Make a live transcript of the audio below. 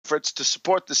efforts to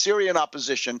support the Syrian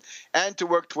opposition and to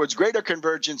work towards greater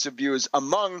convergence of views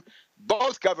among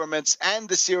both governments and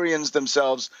the Syrians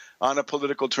themselves on a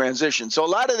political transition. So a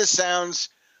lot of this sounds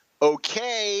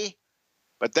okay,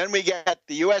 but then we get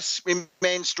the U.S.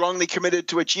 remains strongly committed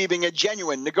to achieving a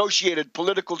genuine negotiated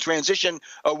political transition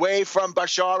away from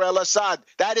Bashar al-Assad.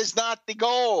 That is not the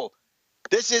goal.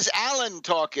 This is Allen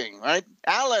talking, right?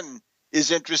 Allen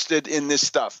is interested in this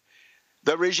stuff.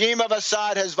 The regime of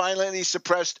Assad has violently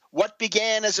suppressed what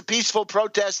began as a peaceful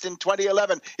protest in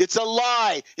 2011. It's a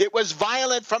lie. It was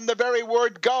violent from the very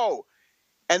word go.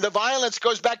 And the violence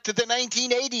goes back to the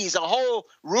 1980s. A whole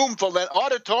room full, an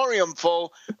auditorium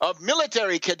full of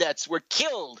military cadets were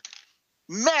killed.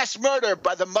 Mass murder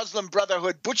by the Muslim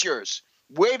Brotherhood butchers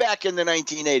way back in the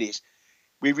 1980s.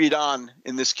 We read on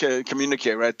in this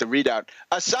communique, right, the readout.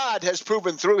 Assad has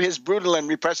proven through his brutal and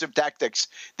repressive tactics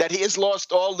that he has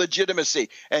lost all legitimacy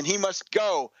and he must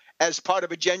go as part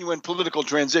of a genuine political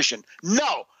transition.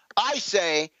 No, I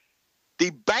say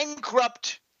the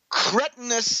bankrupt,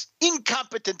 cretinous,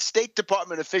 incompetent State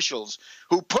Department officials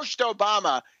who pushed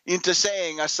Obama into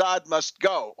saying Assad must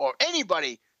go, or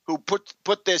anybody who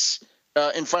put this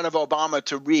in front of Obama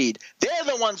to read, they're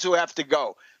the ones who have to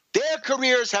go. Their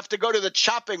careers have to go to the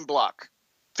chopping block,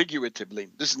 figuratively.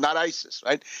 This is not ISIS,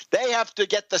 right? They have to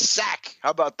get the sack.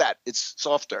 How about that? It's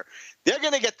softer. They're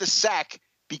going to get the sack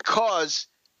because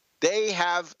they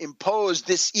have imposed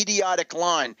this idiotic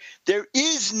line. There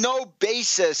is no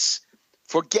basis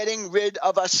for getting rid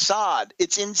of Assad.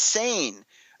 It's insane.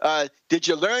 Did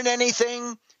you learn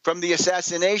anything from the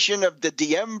assassination of the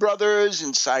Diem brothers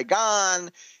in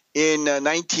Saigon in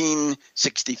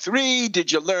 1963?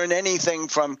 Did you learn anything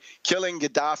from killing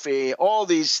Gaddafi? All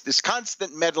this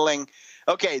constant meddling.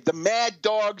 Okay, the mad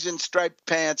dogs in striped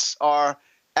pants are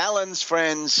Allen's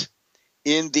friends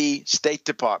in the State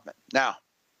Department. Now,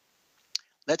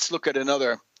 let's look at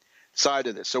another side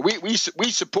of this. So we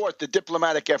support the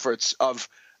diplomatic efforts of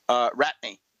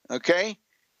Ratney, okay?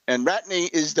 And Ratney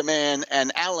is the man,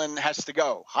 and Allen has to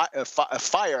go.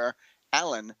 Fire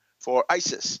Allen for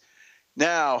ISIS.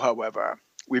 Now, however,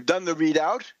 we've done the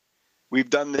readout, we've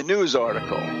done the news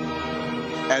article,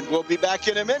 and we'll be back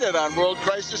in a minute on World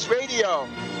Crisis Radio.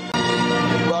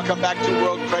 Welcome back to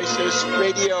World Crisis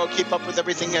Radio. Keep up with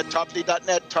everything at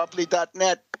tarpley.net,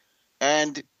 tarpley.net,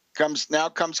 and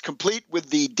comes complete with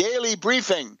the daily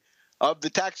briefing of the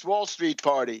Tax Wall Street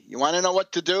Party. You want to know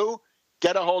what to do?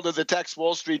 Get a hold of the Tax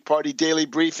Wall Street Party daily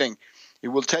briefing. It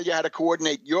will tell you how to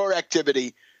coordinate your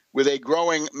activity with a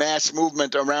growing mass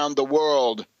movement around the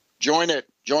world. Join it.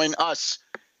 Join us.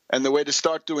 And the way to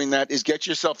start doing that is get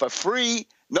yourself a free,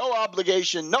 no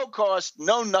obligation, no cost,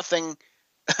 no nothing,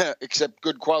 except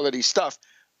good quality stuff,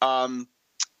 a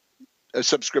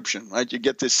subscription, right? You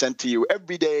get this sent to you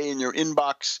every day in your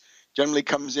inbox. Generally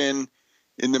comes in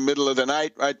the middle of the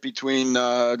night, right between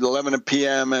 11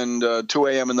 p.m. and 2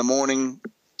 a.m. in the morning.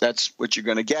 That's what you're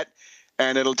going to get.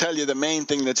 And it'll tell you the main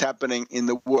thing that's happening in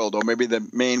the world, or maybe the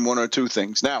main one or two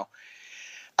things. Now,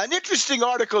 an interesting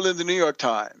article in the New York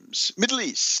Times, Middle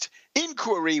East,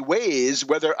 inquiry weighs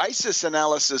whether ISIS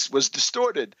analysis was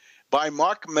distorted by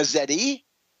Mark Mazzetti,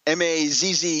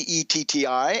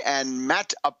 M-A-Z-Z-E-T-T-I, and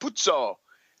Matt Apuzzo,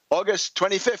 August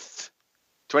 25th,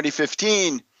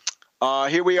 2015.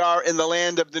 Here we are in the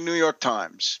land of the New York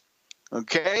Times,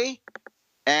 okay?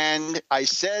 And I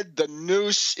said the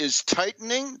noose is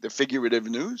tightening, the figurative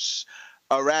noose,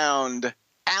 around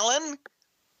Allen.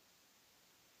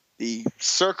 The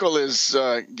circle is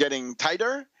getting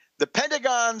tighter. The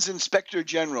Pentagon's Inspector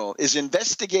General is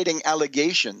investigating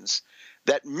allegations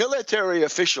that military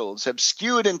officials have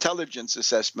skewed intelligence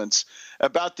assessments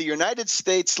about the United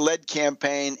States-led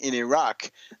campaign in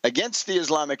Iraq against the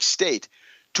Islamic State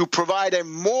to provide a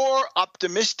more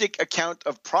optimistic account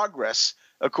of progress,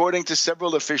 according to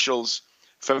several officials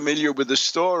familiar with the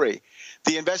story.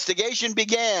 The investigation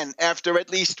began after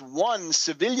at least one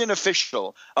civilian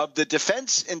official of the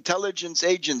Defense Intelligence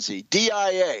Agency,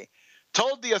 DIA,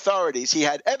 told the authorities he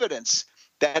had evidence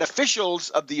that officials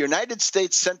of the United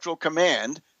States Central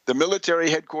Command, the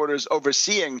military headquarters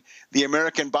overseeing the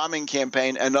American bombing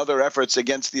campaign and other efforts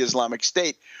against the Islamic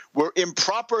State, were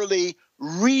improperly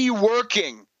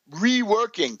reworking,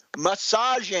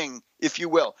 massaging, if you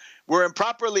will, were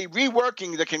improperly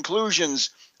reworking the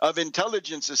conclusions of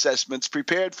intelligence assessments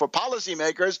prepared for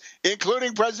policymakers,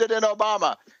 including President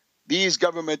Obama. These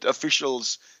government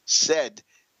officials said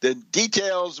the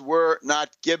details were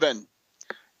not given.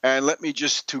 And let me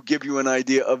just to give you an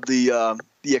idea of the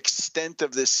extent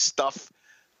of this stuff.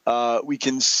 We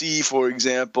can see, for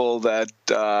example, that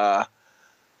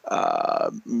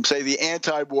say the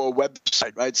anti-war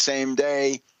website, right? Same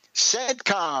day,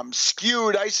 CENTCOM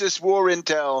skewed ISIS war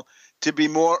intel to be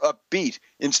more upbeat.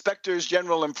 Inspectors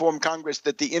General informed Congress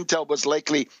that the intel was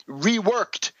likely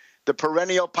reworked. The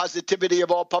perennial positivity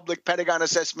of all public Pentagon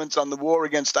assessments on the war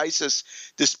against ISIS,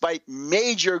 despite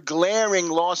major glaring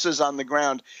losses on the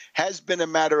ground, has been a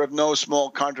matter of no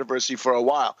small controversy for a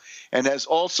while, and has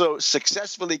also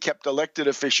successfully kept elected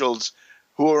officials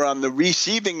who are on the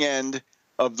receiving end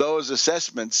of those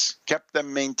assessments, kept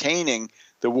them maintaining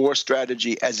the war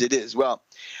strategy as it is. Well,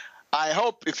 I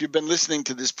hope if you've been listening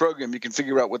to this program, you can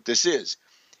figure out what this is.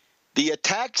 The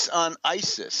attacks on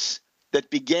ISIS that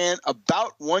began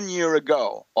about 1 year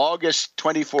ago, August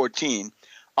 2014,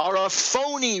 are a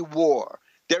phony war.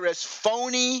 They're as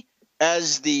phony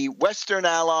as the Western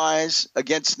Allies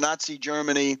against Nazi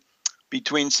Germany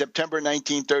between September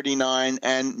 1939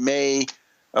 and May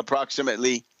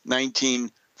approximately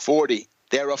 1940.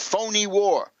 They're a phony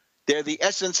war. They're the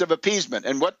essence of appeasement.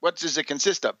 And what does it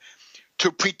consist of?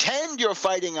 To pretend you're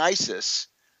fighting ISIS,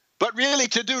 but really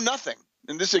to do nothing.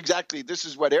 And this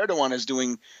is what Erdogan is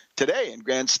doing today in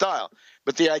grand style.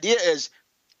 But the idea is,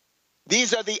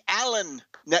 these are the Allen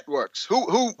networks.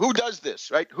 Who does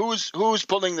this, right? Who's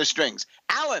pulling the strings?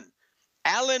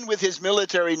 Allen with his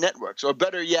military networks, or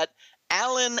better yet,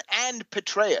 Allen and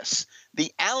Petraeus.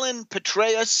 The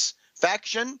Allen-Petraeus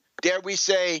faction, dare we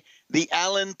say, the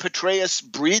Allen-Petraeus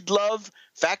breedlove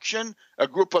faction, a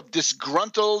group of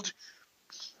disgruntled,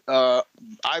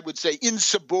 I would say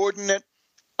insubordinate,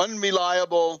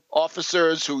 unreliable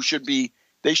officers who should be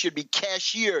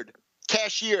cashiered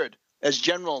as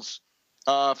generals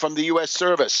from the U.S.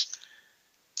 service.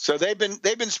 So they've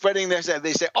been spreading this.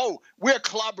 They say, "Oh, we're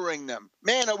clobbering them.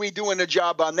 Man, are we doing a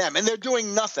job on them?" And they're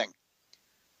doing nothing.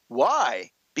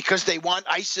 Why? Because they want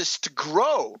ISIS to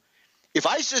grow. If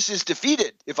ISIS is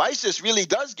defeated, if ISIS really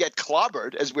does get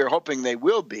clobbered, as we're hoping they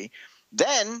will be,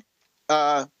 then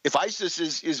if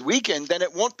ISIS is weakened, then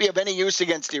it won't be of any use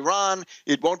against Iran.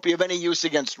 It won't be of any use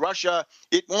against Russia.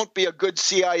 It won't be a good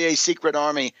CIA secret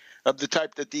army of the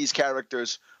type that these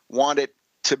characters want it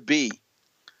to be.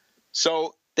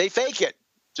 So they fake it.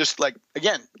 Just like,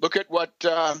 again, look at what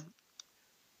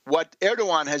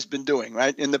Erdogan has been doing,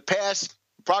 right? In the past,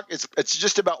 it's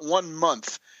just about 1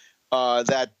 month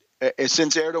that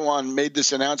since Erdogan made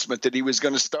this announcement that he was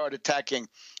going to start attacking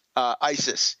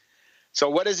ISIS. So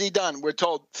what has he done? We're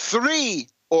told 3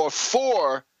 or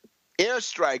 4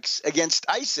 airstrikes against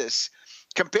ISIS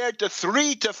compared to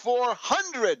 300 to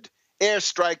 400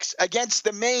 airstrikes against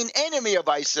the main enemy of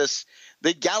ISIS,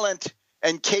 the gallant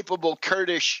and capable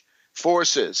Kurdish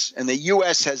forces. And the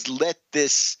U.S. has let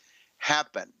this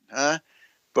happen. Huh?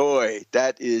 Boy,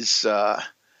 that is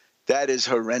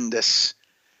horrendous.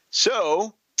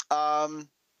 So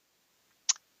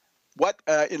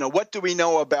what do we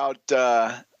know about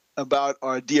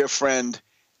our dear friend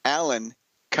Allen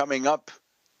coming up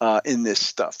in this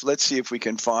stuff? Let's see if we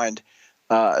can find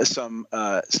some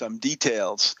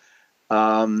details.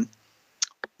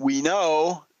 We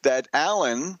know that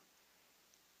Allen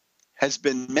has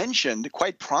been mentioned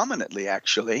quite prominently,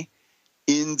 actually,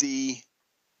 in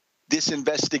this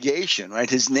investigation. Right,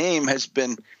 his name has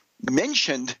been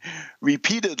mentioned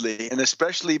repeatedly, and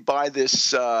especially by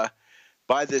this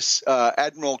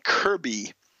Admiral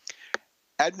Kirby.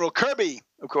 Admiral Kirby,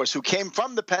 of course, who came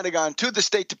from the Pentagon to the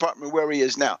State Department where he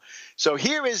is now. So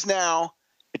here is now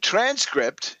a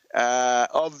transcript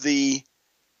of the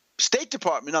State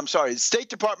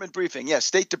Department briefing. Yes,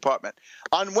 State Department.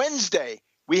 On Wednesday,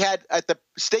 we had at the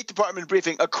State Department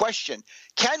briefing a question.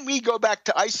 Can we go back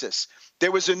to ISIS?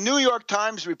 There was a New York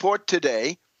Times report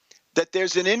today that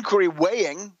there's an inquiry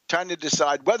trying to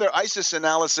decide whether ISIS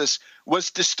analysis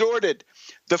was distorted.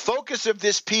 The focus of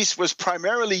this piece was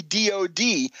primarily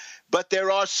DOD, but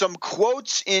there are some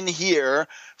quotes in here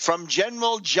from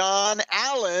General John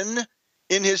Allen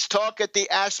in his talk at the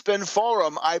Aspen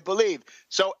Forum, I believe.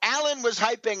 So Allen was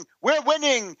hyping, we're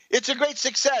winning, it's a great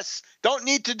success, don't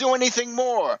need to do anything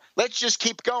more, let's just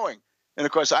keep going. And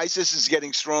of course, ISIS is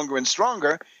getting stronger and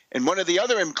stronger. And one of the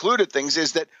other included things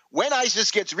is that when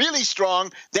ISIS gets really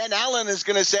strong, then Allen is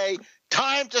going to say,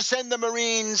 time to send the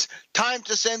Marines, time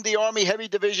to send the Army heavy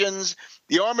divisions,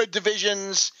 the armored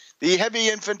divisions, the heavy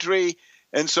infantry,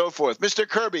 and so forth. Mr.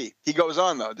 Kirby, he goes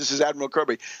on, though. This is Admiral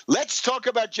Kirby. Let's talk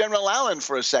about General Allen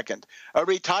for a second, a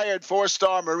retired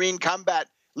 4-star Marine combat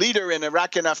leader in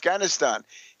Iraq and Afghanistan.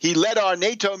 He led our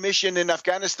NATO mission in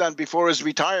Afghanistan before his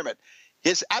retirement.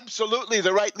 He's absolutely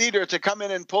the right leader to come in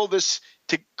and pull this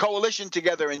coalition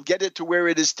together and get it to where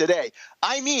it is today.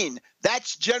 I mean,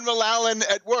 that's General Allen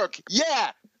at work.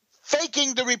 Yeah,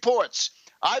 faking the reports.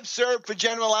 I've served for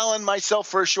General Allen myself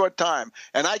for a short time,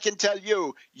 and I can tell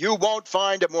you, you won't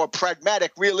find a more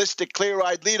pragmatic, realistic,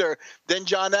 clear-eyed leader than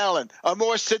John Allen, a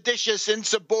more seditious,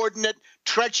 insubordinate,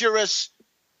 treacherous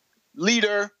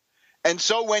leader. And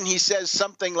so when he says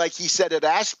something like he said at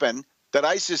Aspen, that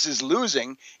ISIS is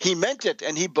losing, he meant it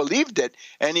and he believed it,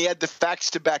 and he had the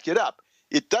facts to back it up.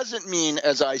 It doesn't mean,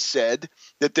 as I said,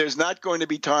 that there's not going to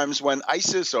be times when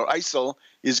ISIS or ISIL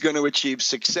is going to achieve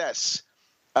success.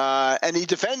 And he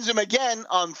defends him again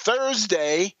on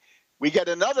Thursday. We get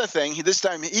another thing. This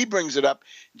time he brings it up.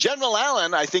 General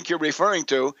Allen, I think you're referring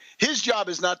to, his job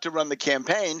is not to run the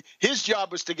campaign. His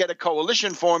job was to get a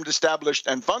coalition formed, established,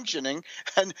 and functioning.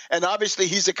 And obviously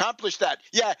he's accomplished that.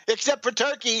 Yeah, except for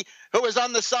Turkey, who is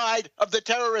on the side of the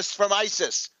terrorists from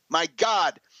ISIS. My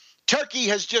God. Turkey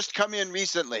has just come in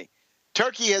recently.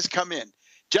 Turkey has come in.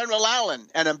 General Allen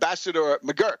and Ambassador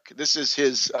McGurk, this is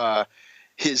his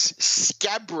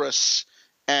scabrous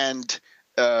and,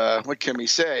 what can we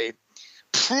say,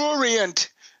 prurient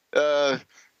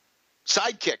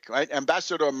sidekick, right?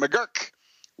 Ambassador McGurk,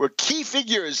 were key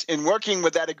figures in working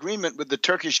with that agreement with the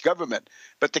Turkish government.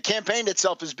 But the campaign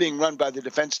itself is being run by the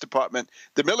Defense Department.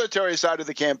 The military side of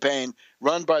the campaign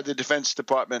run by the Defense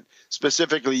Department,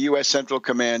 specifically U.S. Central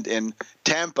Command in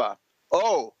Tampa.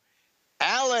 Oh,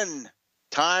 Allen,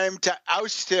 time to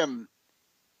oust him.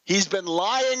 He's been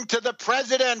lying to the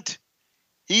president.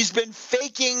 He's been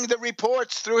faking the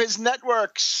reports through his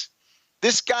networks.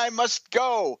 This guy must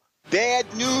go. Bad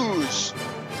news.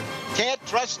 Can't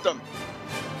trust him.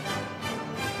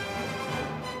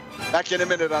 Back in a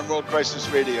minute on World Crisis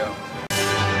Radio.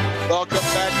 Welcome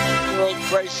back to World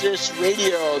Crisis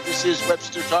Radio. This is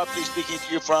Webster Tarpley speaking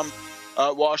to you from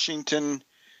Washington,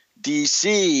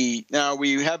 D.C. Now,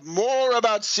 we have more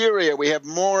about Syria. We have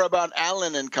more about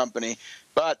Allen and company.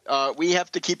 But we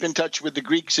have to keep in touch with the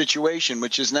Greek situation,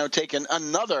 which has now taken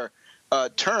another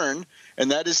turn.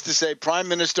 And that is to say, Prime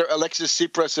Minister Alexis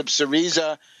Tsipras of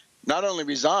Syriza not only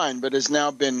resigned, but has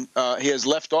now been he has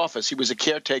left office. He was a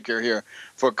caretaker here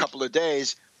for a couple of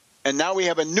days. And now we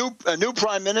have a new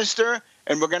prime minister,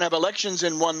 and we're going to have elections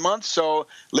in 1 month. So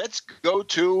let's go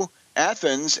to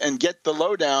Athens and get the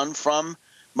lowdown from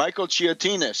Michael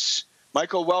Chiotinis.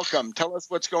 Michael, welcome. Tell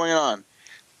us what's going on.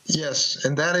 Yes,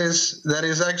 and that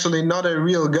is actually not a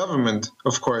real government,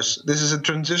 of course. This is a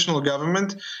transitional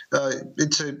government.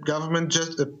 It's a government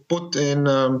just put in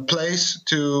place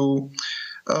to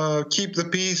keep the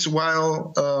peace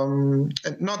while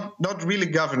not really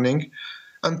governing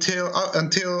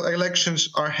until elections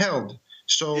are held.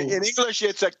 So in English,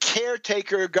 it's a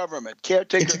caretaker government.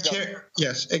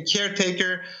 Yes, a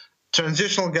caretaker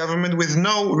transitional government with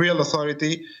no real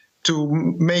authority to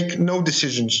make no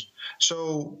decisions.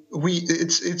 So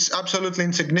it's absolutely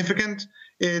insignificant.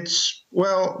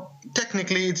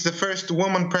 Technically it's the first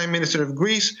woman prime minister of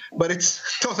Greece, but it's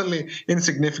totally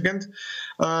insignificant.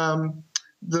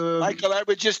 Michael, I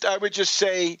would just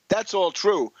say that's all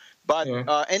true. But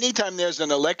anytime there's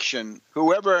an election,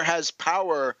 whoever has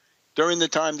power during the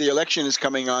time the election is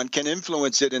coming on can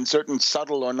influence it in certain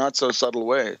subtle or not so subtle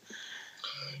ways.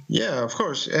 Yeah, of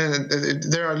course. And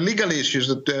there are legal issues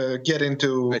that get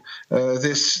into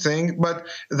this thing. But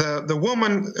the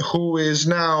woman who is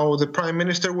now the prime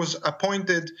minister was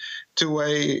appointed to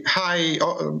a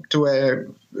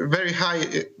very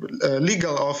high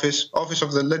legal office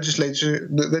of the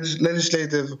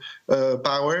legislative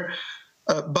power,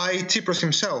 by Tsipras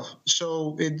himself.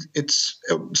 So it's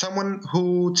someone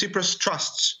who Tsipras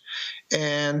trusts.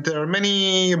 And there are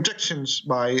many objections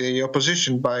by the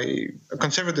opposition, by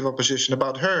conservative opposition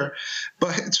about her.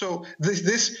 But so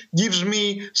this gives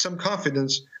me some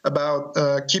confidence about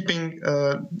keeping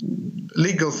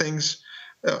legal things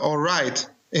all right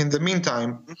in the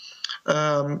meantime.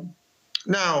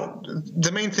 Now,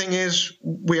 the main thing is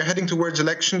we are heading towards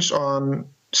elections on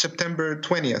September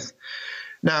 20th.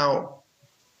 Now,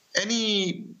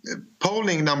 any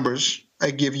polling numbers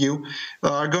I give you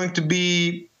are going to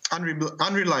be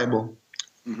unreliable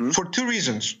for two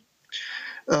reasons.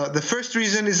 The first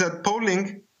reason is that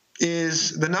polling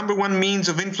is the number one means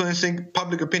of influencing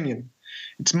public opinion.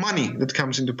 It's money that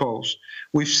comes into polls.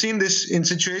 We've seen this in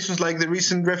situations like the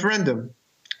recent referendum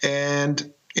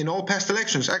and in all past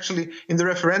elections. Actually, in the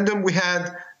referendum, we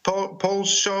had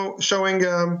polls showing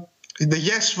the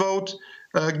yes vote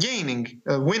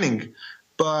winning,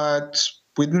 but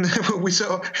we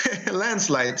saw a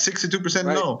landslide, 62%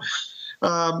 no.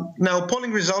 Now,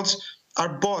 polling results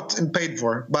are bought and paid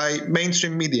for by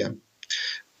mainstream media,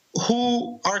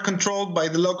 who are controlled by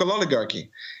the local oligarchy,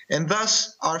 and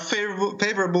thus are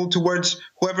favorable towards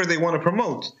whoever they want to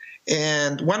promote.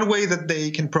 And one way that they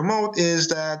can promote is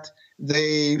that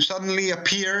they suddenly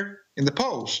appear in the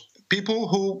polls. People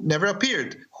who never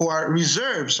appeared, who are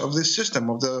reserves of this system,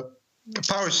 of the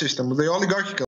power system, of the oligarchical